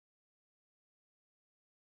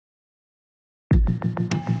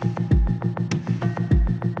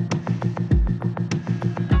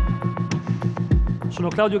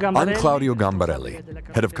I'm Claudio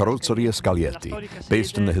Gambarelli, head of Carrozzeria Scaglietti,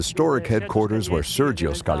 based in the historic headquarters where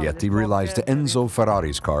Sergio Scaglietti realized Enzo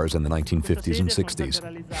Ferrari's cars in the 1950s and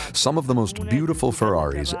 60s. Some of the most beautiful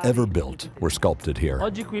Ferraris ever built were sculpted here.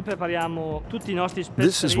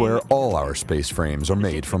 This is where all our space frames are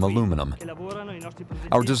made from aluminum.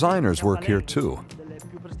 Our designers work here too.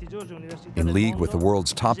 In league with the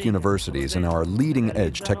world's top universities and our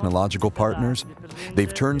leading-edge technological partners,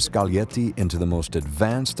 they've turned Scaglietti into the most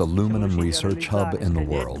advanced aluminum research hub in the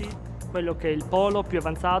world.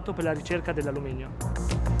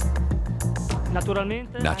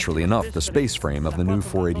 Naturally enough, the space frame of the new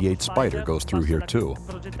 488 Spider goes through here too.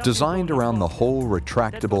 Designed around the whole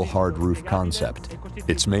retractable hard roof concept,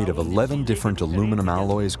 it's made of 11 different aluminum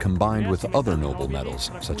alloys combined with other noble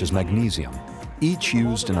metals, such as magnesium, each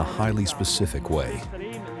used in a highly specific way.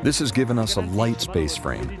 This has given us a light space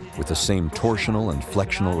frame with the same torsional and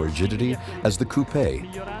flexional rigidity as the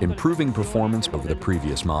Coupé, improving performance over the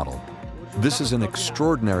previous model. This is an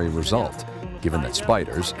extraordinary result, given that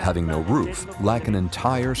Spiders, having no roof, lack an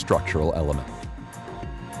entire structural element.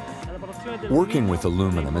 Working with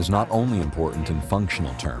aluminum is not only important in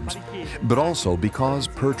functional terms, but also because,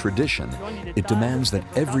 per tradition, it demands that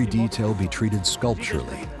every detail be treated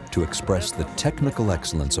sculpturally to express the technical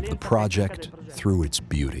excellence of the project through its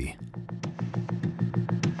beauty.